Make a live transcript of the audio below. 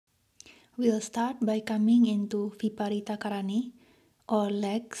We'll start by coming into Viparita Karani, or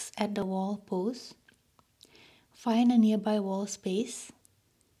legs at the wall pose. Find a nearby wall space,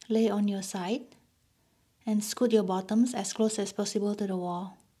 lay on your side, and scoot your bottoms as close as possible to the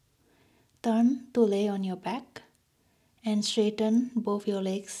wall. Turn to lay on your back, and straighten both your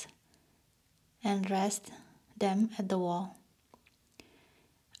legs and rest them at the wall.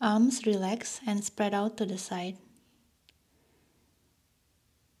 Arms relax and spread out to the side.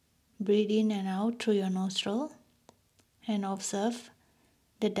 Breathe in and out through your nostril and observe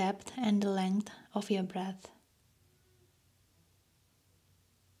the depth and the length of your breath.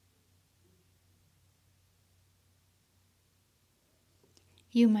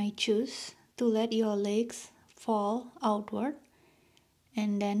 You might choose to let your legs fall outward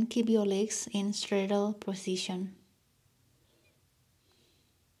and then keep your legs in straddle position.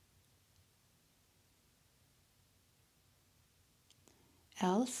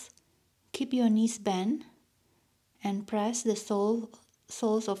 Else, keep your knees bent and press the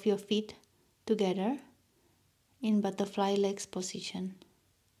soles of your feet together in butterfly legs position.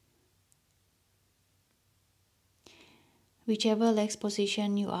 Whichever legs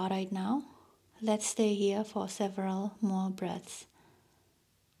position you are right now, let's stay here for several more breaths.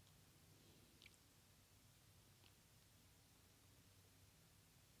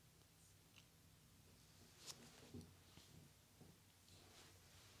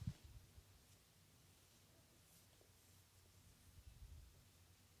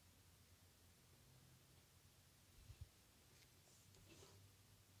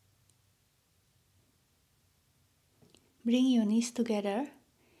 Bring your knees together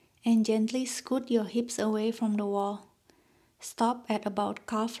and gently scoot your hips away from the wall. Stop at about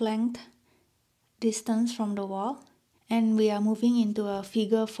calf length distance from the wall, and we are moving into a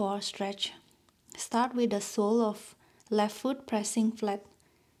figure 4 stretch. Start with the sole of left foot pressing flat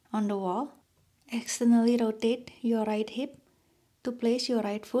on the wall. Externally rotate your right hip to place your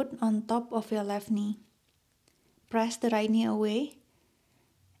right foot on top of your left knee. Press the right knee away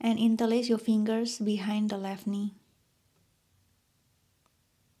and interlace your fingers behind the left knee.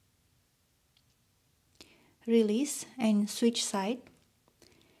 Release and switch side.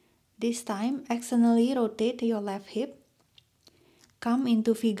 This time, externally rotate your left hip. Come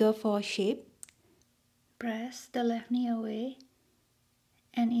into figure 4 shape. Press the left knee away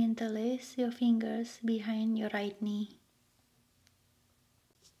and interlace your fingers behind your right knee.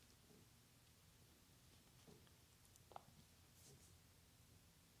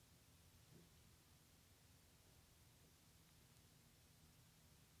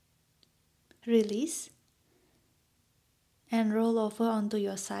 Release and roll over onto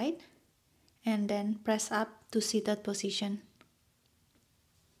your side, and then press up to seated position.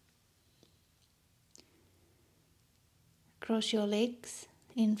 Cross your legs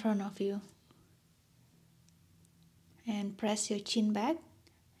in front of you and press your chin back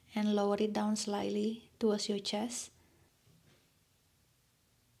and lower it down slightly towards your chest.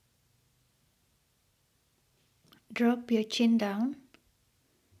 Drop your chin down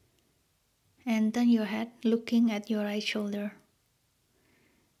and turn your head looking at your right shoulder.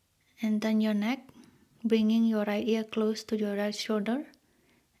 And turn your neck, bringing your right ear close to your right shoulder,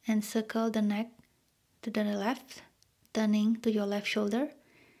 and circle the neck to the left, turning to your left shoulder,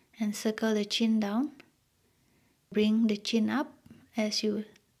 and circle the chin down. Bring the chin up as you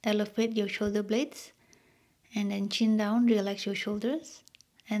elevate your shoulder blades, and then chin down, relax your shoulders,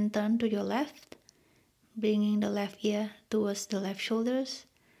 and turn to your left, bringing the left ear towards the left shoulders,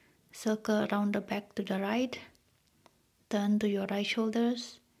 circle around the back to the right, turn to your right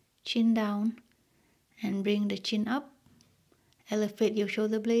shoulders, chin down, and bring the chin up, elevate your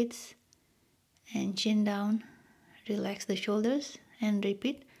shoulder blades, and chin down, relax the shoulders, and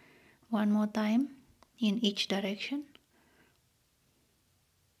repeat one more time in each direction.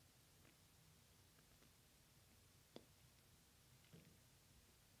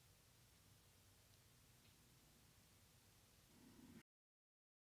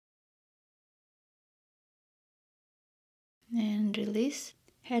 And release.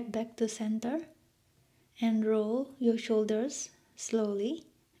 Head back to center and roll your shoulders slowly,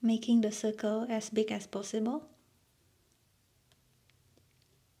 making the circle as big as possible.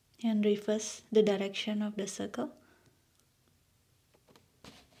 And reverse the direction of the circle.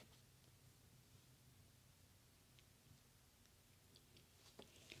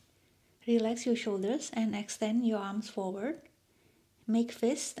 Relax your shoulders and extend your arms forward. Make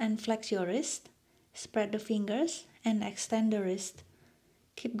fist and flex your wrist. Spread the fingers and extend the wrist.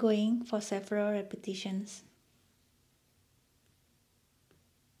 Keep going for several repetitions.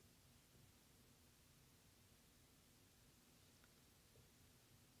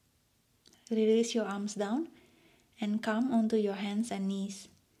 Release your arms down and come onto your hands and knees.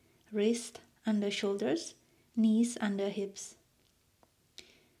 Wrist under shoulders, knees under hips.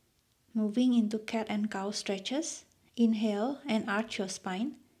 Moving into cat and cow stretches. Inhale and arch your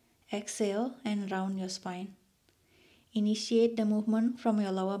spine. Exhale and round your spine. Initiate the movement from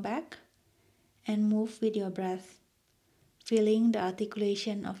your lower back and move with your breath, feeling the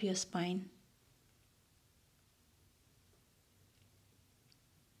articulation of your spine.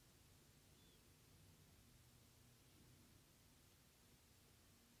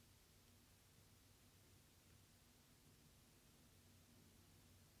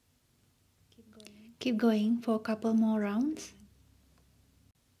 Keep going for a couple more rounds.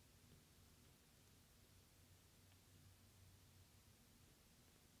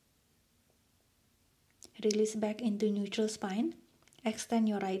 Release back into neutral spine. Extend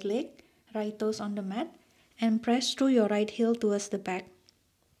your right leg, right toes on the mat, and press through your right heel towards the back.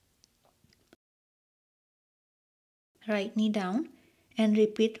 Right knee down and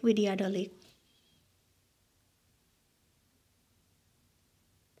repeat with the other leg.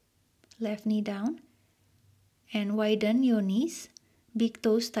 Left knee down and widen your knees, big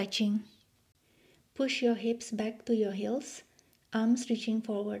toes touching. Push your hips back to your heels, arms reaching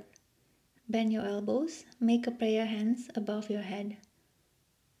forward. Bend your elbows, make a prayer hands above your head.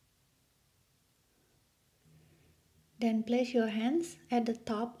 Then place your hands at the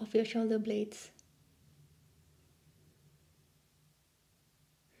top of your shoulder blades.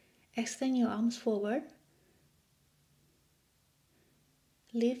 Extend your arms forward.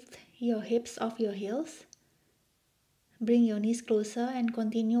 Lift your hips off your heels. Bring your knees closer and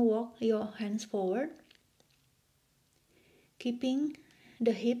continue walk your hands forward. Keeping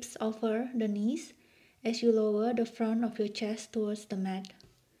the hips over the knees as you lower the front of your chest towards the mat.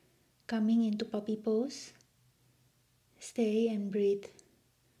 Coming into puppy pose. Stay and breathe.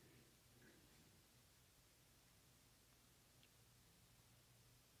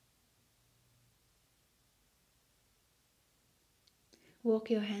 Walk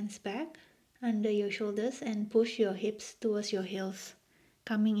your hands back under your shoulders and push your hips towards your heels,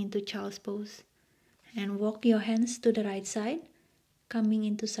 coming into child's pose. And walk your hands to the right side, coming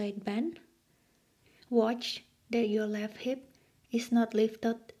into side bend. Watch that your left hip is not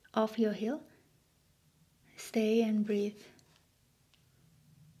lifted off your heel. Stay and breathe.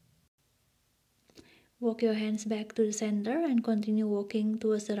 Walk your hands back to the center and continue walking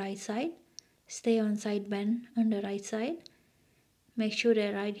towards the right side. Stay on side bend on the right side. Make sure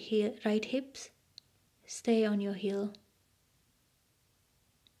the right hips stay on your heel.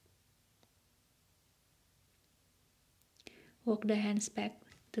 Walk the hands back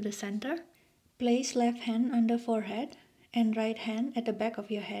to the center. Place left hand under forehead and right hand at the back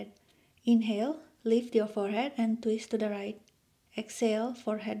of your head. Inhale, lift your forehead and twist to the right. Exhale,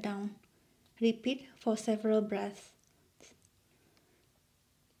 forehead down. Repeat for several breaths.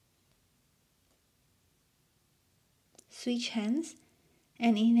 Switch hands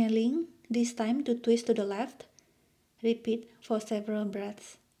and inhaling, this time to twist to the left. Repeat for several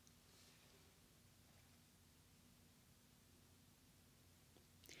breaths.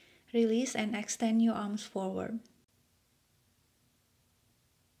 Release and extend your arms forward.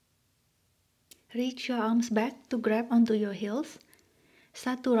 Reach your arms back to grab onto your heels.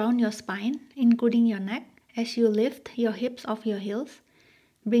 Start to round your spine, including your neck, as you lift your hips off your heels,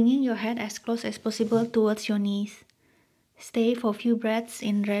 bringing your head as close as possible towards your knees. Stay for a few breaths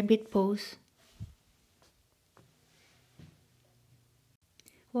in rabbit pose.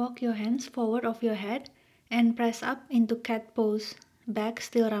 Walk your hands forward of your head and press up into cat pose, back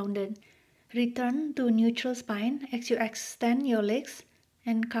still rounded. Return to neutral spine as you extend your legs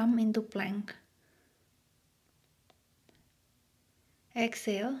and come into plank.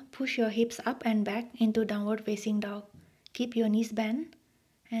 Exhale, push your hips up and back into downward facing dog. Keep your knees bent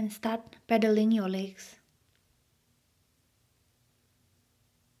and start pedaling your legs.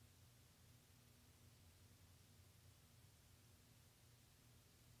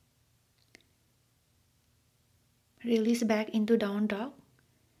 Release back into down dog.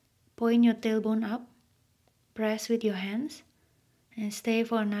 Point your tailbone up. Press with your hands and stay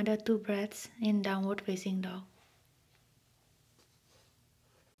for another 2 breaths in downward facing dog.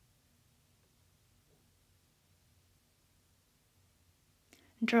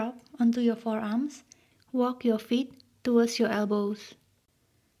 Drop onto your forearms. Walk your feet towards your elbows.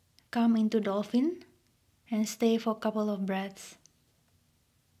 Come into dolphin and stay for a couple of breaths.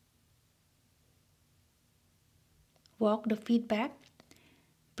 Walk the feet back.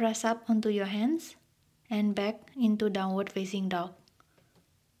 Press up onto your hands and back into downward facing dog.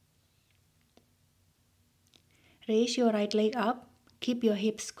 Raise your right leg up. Keep your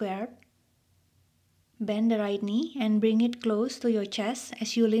hips squared. Bend the right knee and bring it close to your chest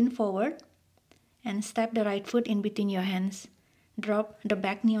as you lean forward, and step the right foot in between your hands. Drop the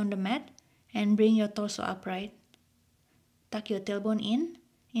back knee on the mat and bring your torso upright. Tuck your tailbone in,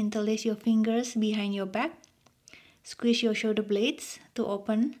 interlace your fingers behind your back, squeeze your shoulder blades to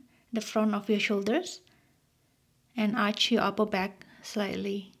open the front of your shoulders, and arch your upper back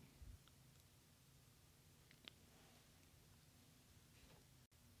slightly.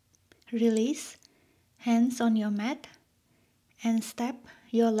 Release, hands on your mat, and step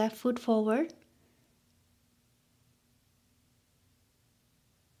your left foot forward,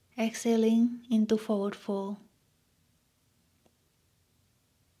 exhaling into forward fold.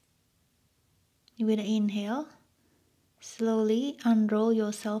 With an inhale, slowly unroll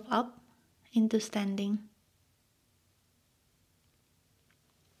yourself up into standing.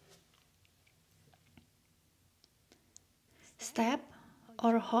 Step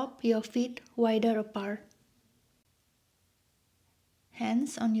or hop your feet wider apart.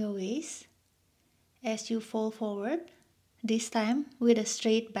 Hands on your waist as you fall forward, this time with a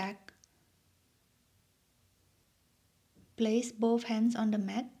straight back. Place both hands on the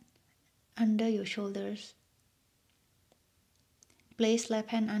mat under your shoulders. Place left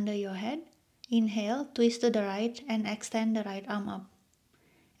hand under your head. Inhale, twist to the right and extend the right arm up.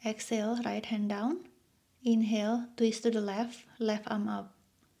 Exhale, right hand down. Inhale, twist to the left, left arm up.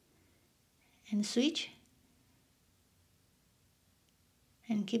 And switch.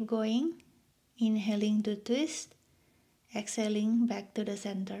 And keep going. Inhaling to twist. Exhaling back to the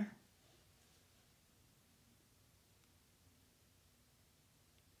center.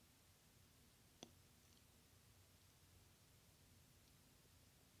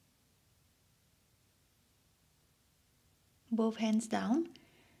 Both hands down.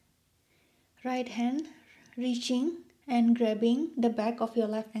 Right hand reaching and grabbing the back of your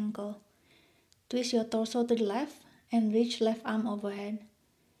left ankle. Twist your torso to the left and reach left arm overhead.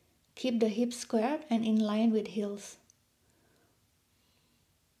 Keep the hips square and in line with heels.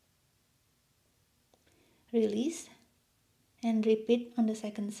 Release and repeat on the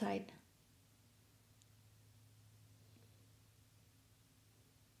second side.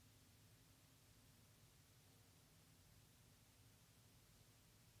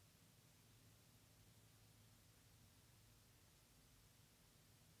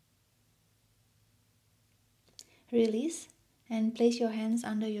 Release and place your hands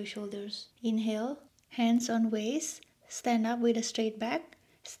under your shoulders. Inhale, hands on waist, stand up with a straight back,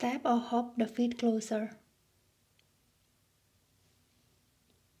 step or hop the feet closer.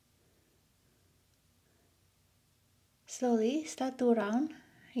 Slowly start to round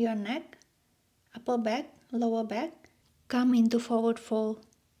your neck, upper back, lower back, come into forward fold.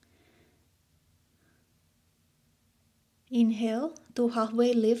 Inhale to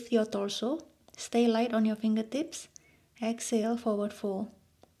halfway lift your torso. Stay light on your fingertips. Exhale, forward fold.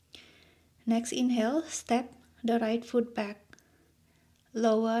 Next inhale, step the right foot back.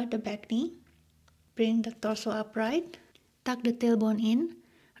 Lower the back knee. Bring the torso upright. Tuck the tailbone in.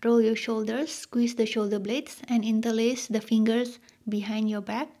 Roll your shoulders, squeeze the shoulder blades, and interlace the fingers behind your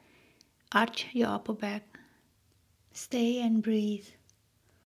back. Arch your upper back. Stay and breathe.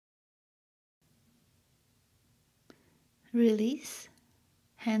 Release.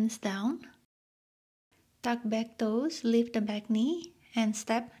 Hands down. Tuck back toes, lift the back knee, and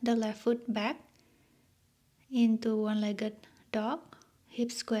step the left foot back into one-legged dog,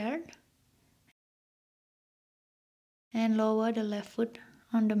 hips squared, and lower the left foot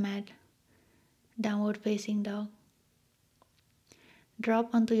on the mat, downward facing dog. Drop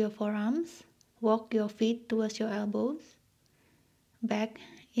onto your forearms, walk your feet towards your elbows, back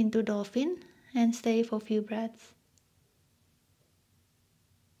into dolphin, and stay for a few breaths.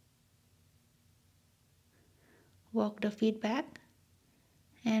 Walk the feet back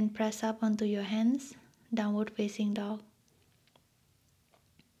and press up onto your hands, downward facing dog.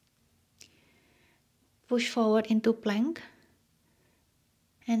 Push forward into plank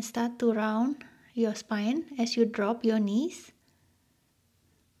and start to round your spine as you drop your knees.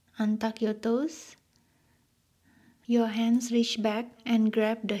 Untuck your toes. Your hands reach back and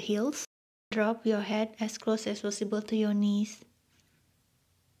grab the heels. Drop your head as close as possible to your knees.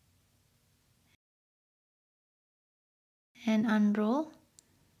 And unroll.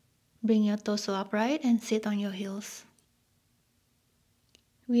 Bring your torso upright and sit on your heels.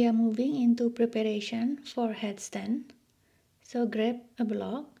 We are moving into preparation for headstand. So grab a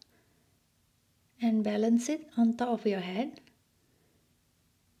block and balance it on top of your head.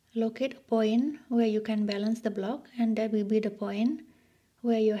 Locate a point where you can balance the block, and that will be the point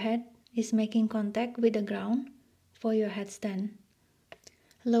where your head is making contact with the ground for your headstand.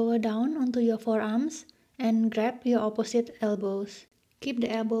 Lower down onto your forearms and grab your opposite elbows. Keep the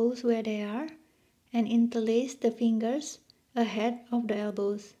elbows where they are and interlace the fingers ahead of the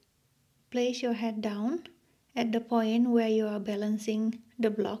elbows. Place your head down at the point where you are balancing the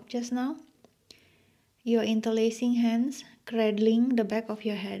block just now. Your interlacing hands cradling the back of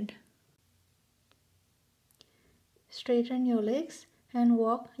your head. Straighten your legs and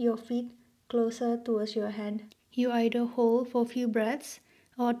walk your feet closer towards your head. You either hold for a few breaths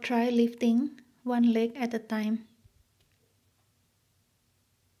or try lifting one leg at a time.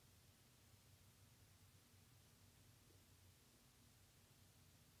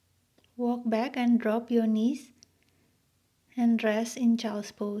 Walk back and drop your knees and rest in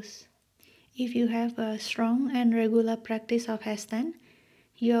child's pose. If you have a strong and regular practice of headstand,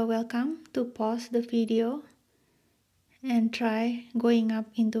 you are welcome to pause the video and try going up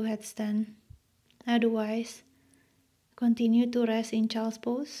into headstand. Otherwise, continue to rest in child's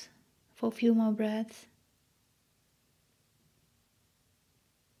pose for a few more breaths.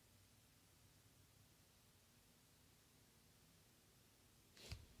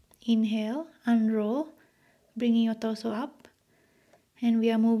 Inhale, unroll, bringing your torso up, and we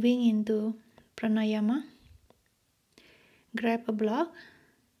are moving into pranayama. Grab a block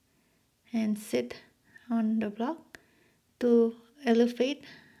and sit on the block to elevate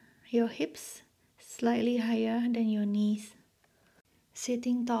your hips slightly higher than your knees.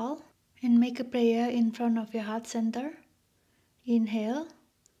 Sitting tall and make a prayer in front of your heart center. Inhale,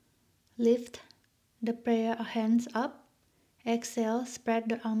 lift the prayer hands up. Exhale, spread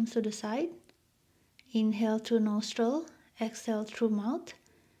the arms to the side. Inhale through nostril, exhale through mouth,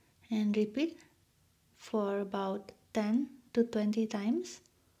 and repeat for about 10 to 20 times.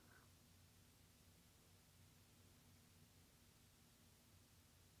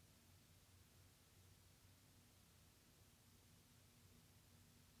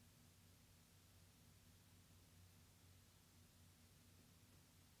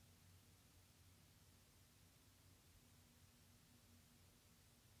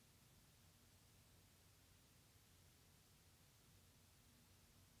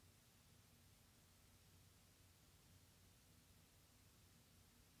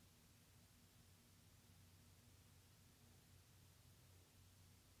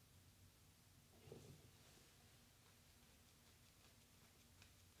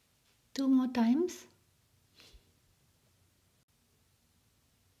 Two more times.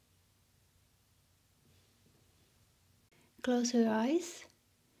 Close your eyes.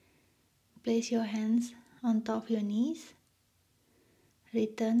 Place your hands on top of your knees.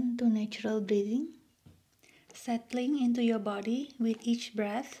 Return to natural breathing, settling into your body with each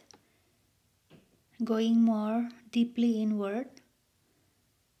breath, going more deeply inward.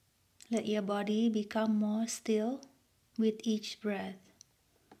 Let your body become more still with each breath.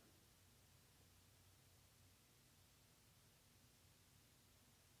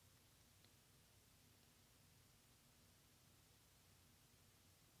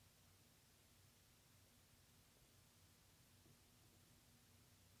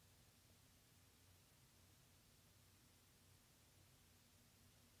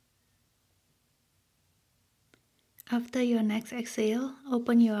 After your next exhale,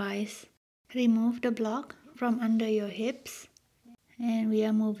 open your eyes. Remove the block from under your hips, and we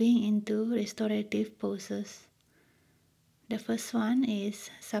are moving into restorative poses. The first one is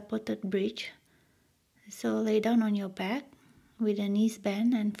supported bridge. So lay down on your back with the knees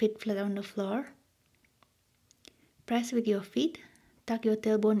bent and feet flat on the floor. Press with your feet, tuck your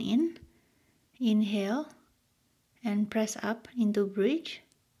tailbone in, inhale, and press up into bridge.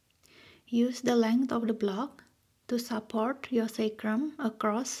 Use the length of the block to support your sacrum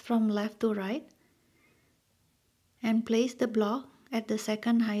across from left to right, and place the block at the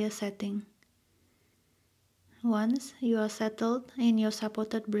second highest setting. Once you are settled in your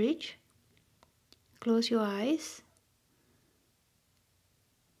supported bridge, close your eyes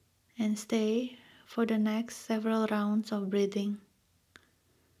and stay for the next several rounds of breathing.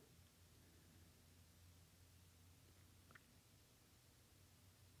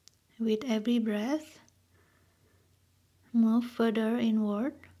 With every breath, move further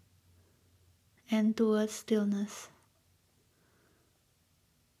inward and towards stillness.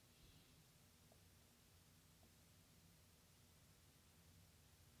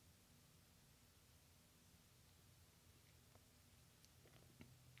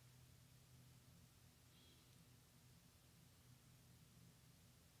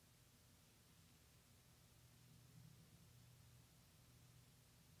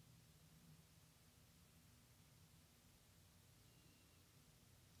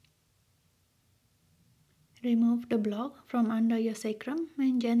 Remove the block from under your sacrum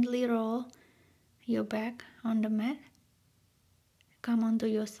and gently roll your back on the mat. Come onto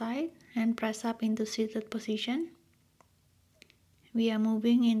your side and press up into seated position. We are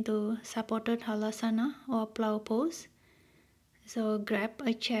moving into supported halasana or plow pose. So grab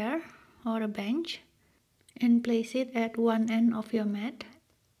a chair or a bench and place it at one end of your mat.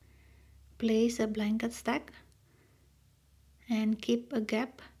 Place a blanket stack and keep a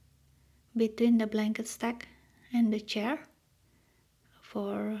gap between the blanket stack and the chair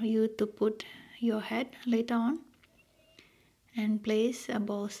for you to put your head later on. And place a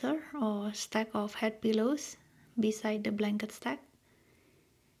bolster or stack of head pillows beside the blanket stack.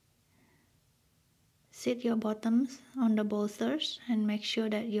 Sit your bottoms on the bolsters and make sure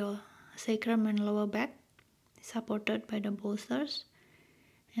that your sacrum and lower back is supported by the bolsters.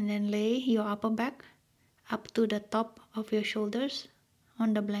 And then lay your upper back up to the top of your shoulders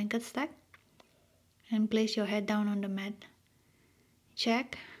on the blanket stack and place your head down on the mat.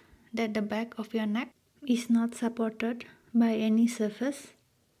 Check that the back of your neck is not supported by any surface.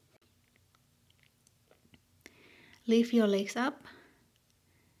 Lift your legs up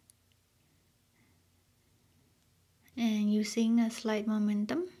and using a slight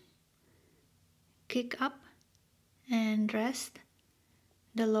momentum, kick up and rest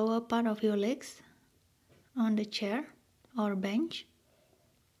the lower part of your legs on the chair or bench.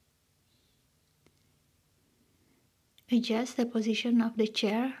 Adjust the position of the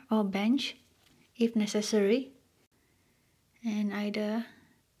chair or bench if necessary, and either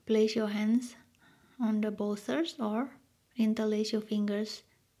place your hands on the bolsters or interlace your fingers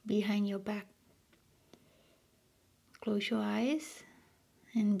behind your back. Close your eyes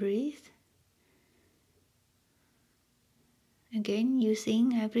and breathe. Again,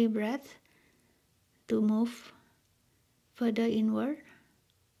 using every breath to move further inward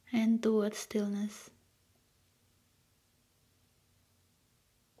and towards stillness.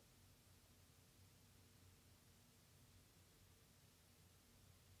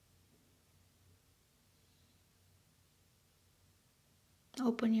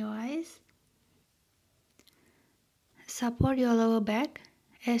 Open your eyes. Support your lower back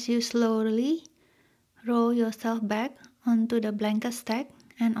as you slowly roll yourself back onto the blanket stack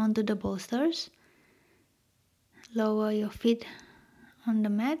and onto the bolsters. Lower your feet on the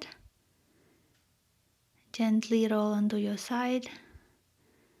mat. Gently roll onto your side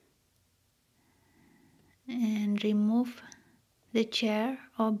and remove the chair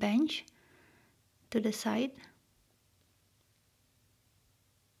or bench to the side.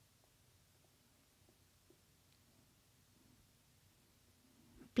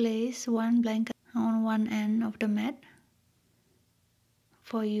 Place one blanket on one end of the mat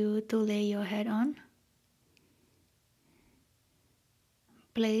for you to lay your head on.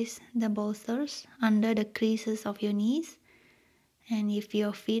 Place the bolsters under the creases of your knees, and if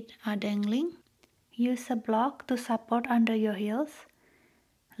your feet are dangling, use a block to support under your heels.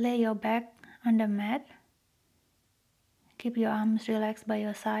 Lay your back on the mat. Keep your arms relaxed by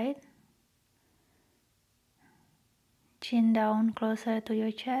your side. Chin down closer to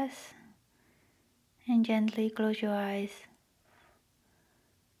your chest and gently close your eyes.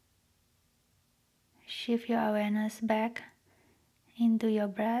 Shift your awareness back into your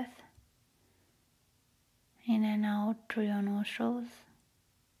breath, in and out through your nostrils.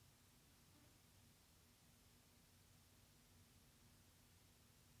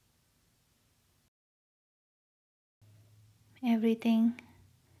 Everything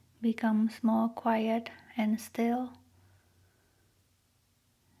becomes more quiet and still.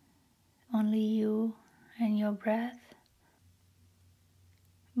 Only you and your breath.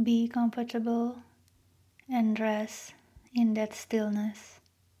 Be comfortable and rest in that stillness.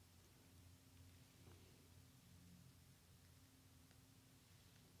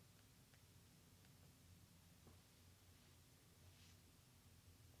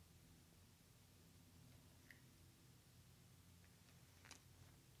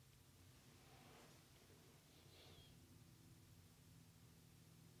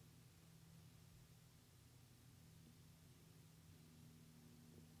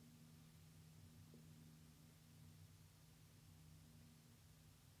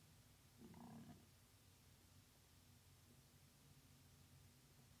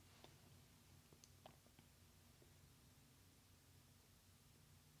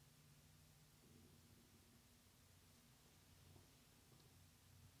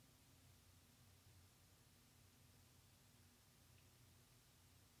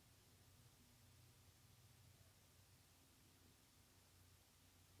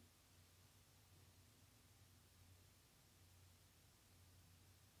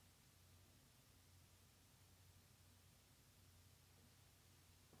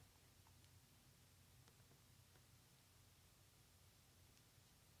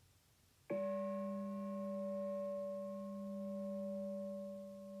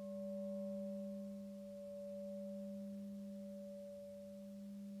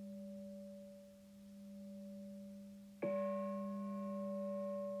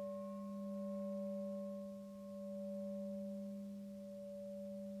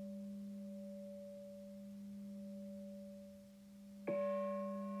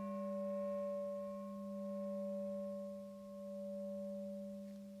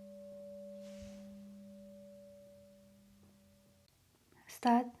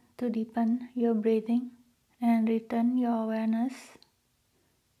 Start to deepen your breathing and return your awareness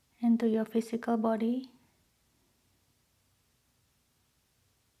into your physical body.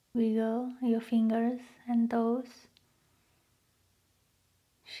 Wiggle your fingers and toes.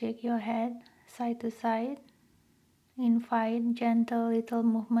 Shake your head side to side. Invite gentle little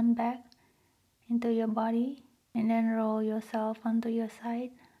movement back into your body, and then roll yourself onto your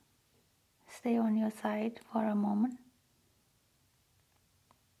side. Stay on your side for a moment.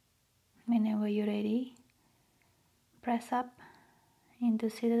 Whenever you're ready, press up into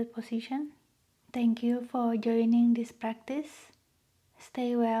seated position. Thank you for joining this practice.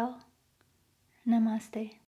 Stay well. Namaste.